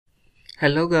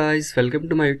Hello guys, welcome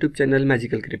to my YouTube channel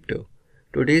Magical Crypto.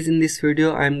 Today's in this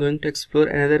video I am going to explore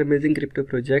another amazing crypto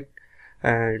project.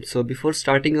 And so before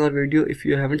starting our video, if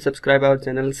you haven't subscribed our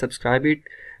channel, subscribe it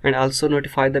and also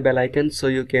notify the bell icon so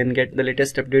you can get the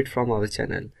latest update from our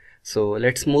channel. So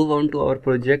let's move on to our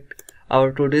project.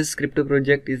 Our today's crypto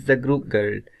project is the Grok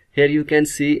Girl. Here you can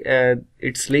see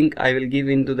its link I will give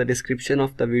into the description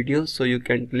of the video, so you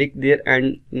can click there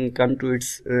and come to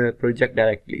its project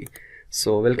directly.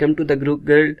 So welcome to the Grok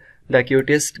Girl. The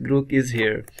Cutest Grok is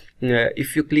here.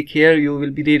 If you click here, you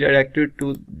will be redirected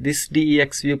to this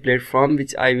DEXView platform,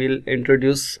 which I will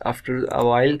introduce after a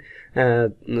while.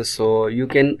 So you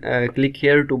can click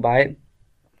here to buy.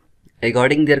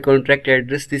 Regarding their contract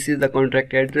address, this is the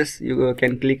contract address. You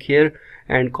can click here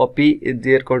and copy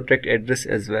their contract address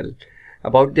as well.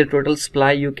 About their total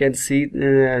supply, you can see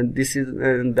this is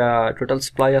the total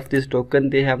supply of this token.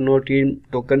 They have no team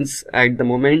tokens at the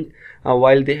moment,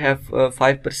 while they have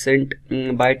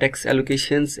 5% buy tax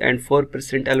allocations and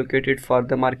 4% allocated for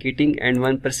the marketing and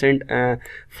 1%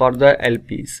 for the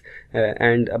LPs.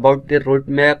 And about their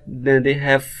roadmap, they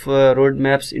have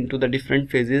roadmaps into the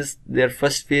different phases. Their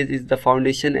first phase is the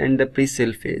foundation and the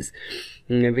pre-sale phase,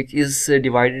 which is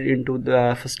divided into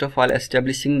the first of all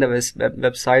establishing the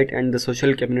website and the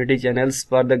social community channels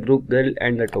for the Grok Girl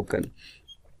and the token.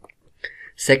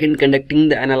 Second, conducting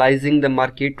the analyzing the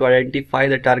market to identify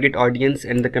the target audience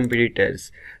and the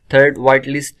competitors. Third,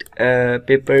 whitelist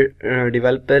paper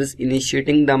developers,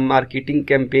 initiating the marketing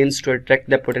campaigns to attract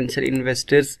the potential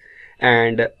investors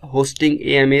and hosting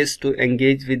AMAs to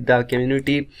engage with the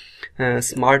community.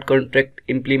 Smart contract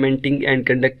implementing and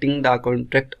conducting the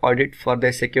contract audit for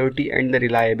the security and the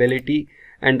reliability.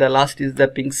 And the last is the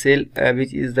pink sale,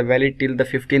 which is the valid till the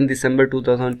 15th December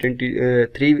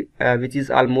 2023, which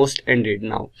is almost ended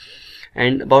now.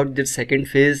 And about the second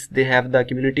phase, they have the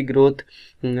community growth,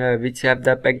 which have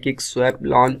the pancake swap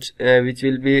launch,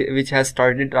 which has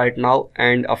started right now.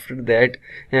 And after that,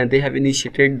 they have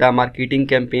initiated the marketing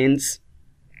campaigns.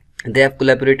 They have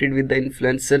collaborated with the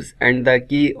influencers and the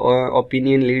key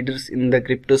opinion leaders in the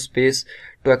crypto space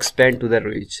to expand to the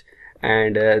reach.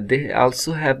 And they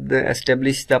also have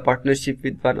established the partnership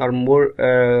with one or more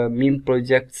meme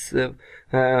projects,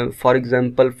 for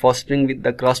example fostering with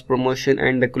the cross promotion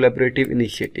and the collaborative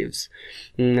initiatives.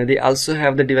 They also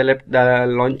have developed the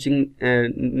launching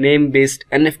name based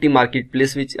NFT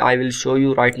marketplace, which I will show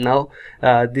you right now.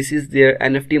 This is their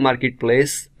NFT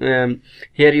marketplace.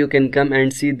 Here you can come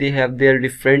and see they have their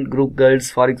different Grok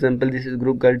Girls. For example, this is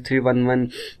Grok Girl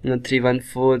 311,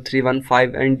 314,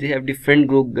 315, and they have different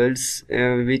Grok Girls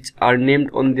which are named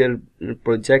on their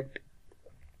project.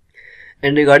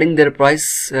 And regarding their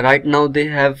price, right now they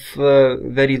have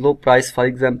very low price. For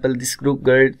example, this Grok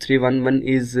Girl 311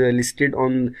 is listed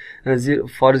on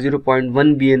for 0.1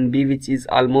 BNB, which is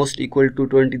almost equal to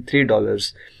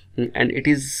 $23. And it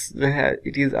is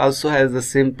also has the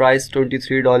same price,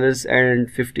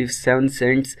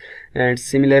 $23.57. And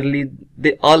similarly,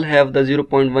 they all have the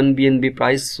 0.1 BNB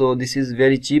price. So this is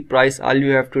very cheap price. All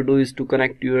you have to do is to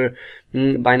connect your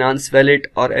Binance wallet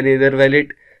or any other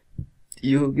wallet.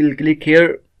 You will click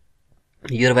here,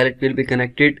 your wallet will be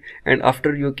connected, and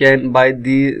after you can buy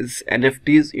these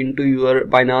NFTs into your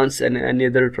Binance and any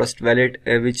other trust wallet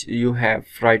which you have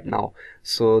right now.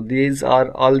 So these are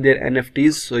all their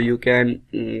NFTs, so you can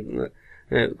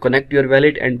connect your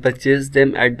wallet and purchase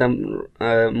them at the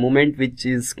moment, which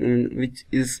is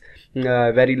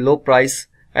very low price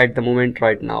at the moment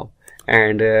right now.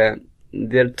 And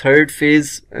their third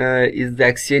phase is the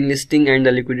exchange listing and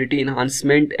the liquidity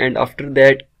enhancement. And after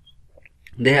that,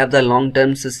 they have the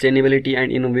long-term sustainability and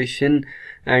innovation.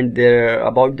 And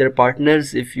about their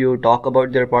partners, if you talk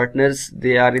about their partners,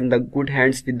 they are in the good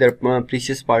hands with their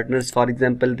precious partners. For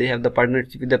example, they have the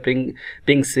partnership with the Pink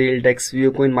Sale,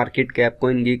 DEXView, CoinMarketCap,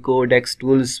 CoinGecko,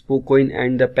 DEXTools, PooCoin,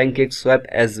 and the Pancake Swap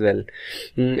as well.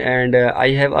 And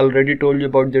I have already told you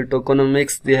about their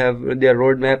tokenomics. They have their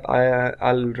roadmap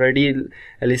already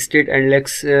listed, and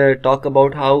let's talk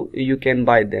about how you can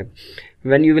buy them.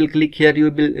 When you will click here,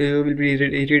 you will be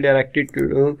redirected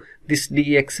to this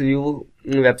DEXView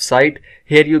website.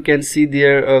 Here you can see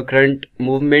their current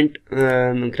movement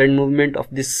of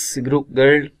this Grok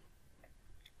Girl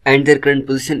and their current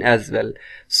position as well.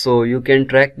 So you can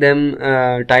track them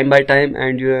time by time,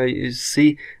 and you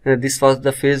see this was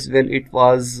the phase when it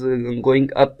was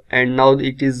going up, and now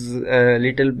it is a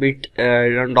little bit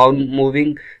down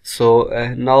moving. So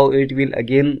now it will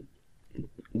again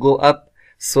go up.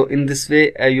 So in this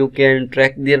way you can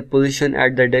track their position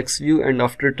at the DEXView, and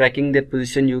after tracking their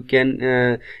position you can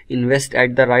invest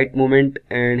at the right moment.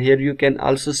 And here you can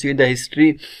also see the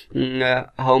history,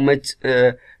 how much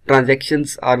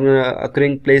transactions are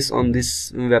occurring place on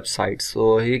this website.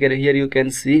 So here you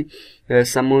can see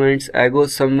some moments ago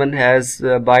someone has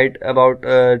bought about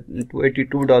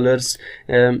 $282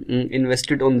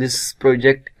 invested on this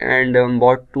project, and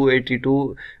bought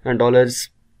 $282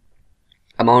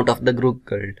 amount of the group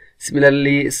gold.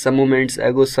 Similarly, some moments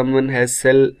ago someone has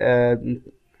sell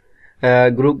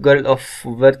group gold of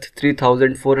worth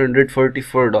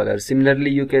 $3,444.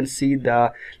 Similarly, you can see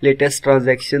the latest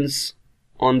transactions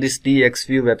on this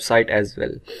TXView website as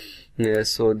well.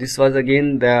 So this was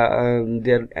again the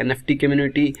their NFT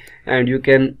community, and you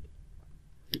can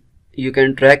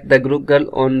track the group girl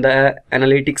on the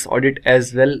analytics audit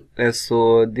as well.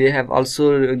 So they have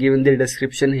also given the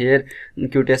description here: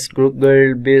 Cutest Grok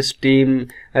girl, base team,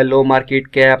 a low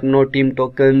market cap, no team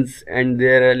tokens, and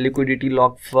their liquidity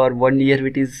lock for 1 year,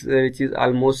 which is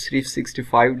almost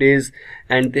 365 days,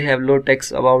 and they have low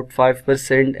tax about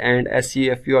 5%, and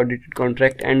SEFU audited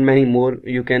contract, and many more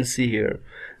you can see here.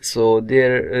 So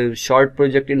their short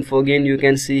project info, again you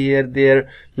can see here their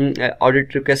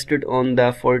audit requested on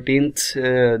the 14th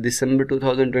December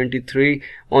 2023.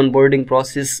 Onboarding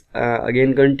process,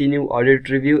 again continue, audit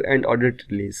review, and audit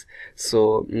release.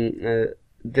 So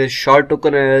the short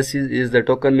token analysis is the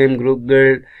token name group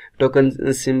girl,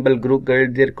 token symbol group girl,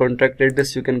 their contract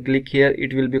address. You can click here,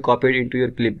 it will be copied into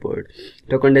your clipboard.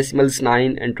 Token decimals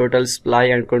 9, and total supply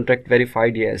and contract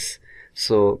verified yes.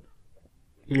 So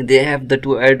they have the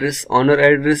two address, owner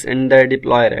address and the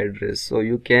deployer address, so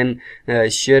you can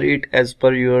share it as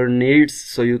per your needs.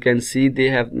 So you can see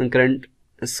they have the current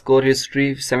score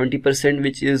history 70%,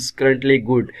 which is currently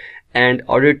good, and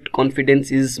audit confidence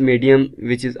is medium,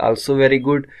 which is also very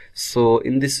good. So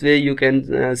in this way you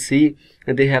can see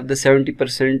they have the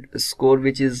 70% score,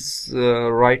 which is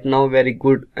right now very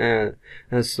good.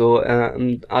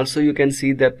 Also you can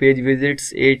see the page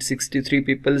visits, 863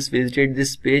 people visited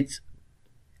this page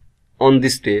on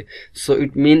this day. So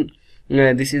it means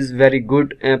this is very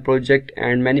good project,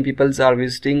 and many people are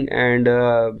visiting and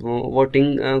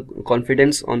voting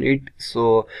confidence on it.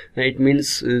 So it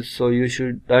means so you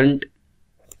shouldn't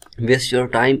waste your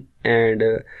time and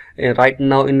right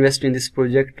now invest in this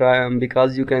project,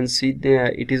 because you can see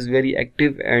it is very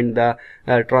active, and the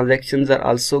transactions are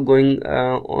also going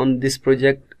on this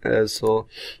project. So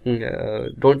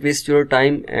don't waste your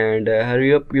time and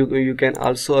hurry up. You can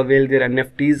also avail their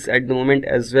NFTs at the moment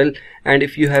as well. And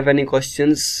if you have any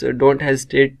questions, don't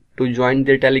hesitate to join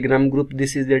their Telegram group.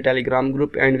 This is their Telegram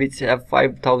group, and which have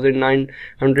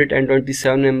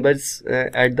 5,927 members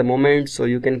at the moment. So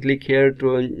you can click here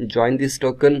to join this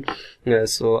token.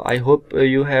 So I hope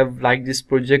you have liked this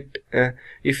project.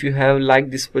 If you have liked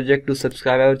this project, to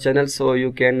subscribe our channel so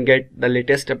you can get the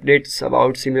latest updates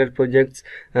about similar projects.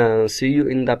 See you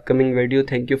in the upcoming video.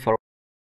 Thank you for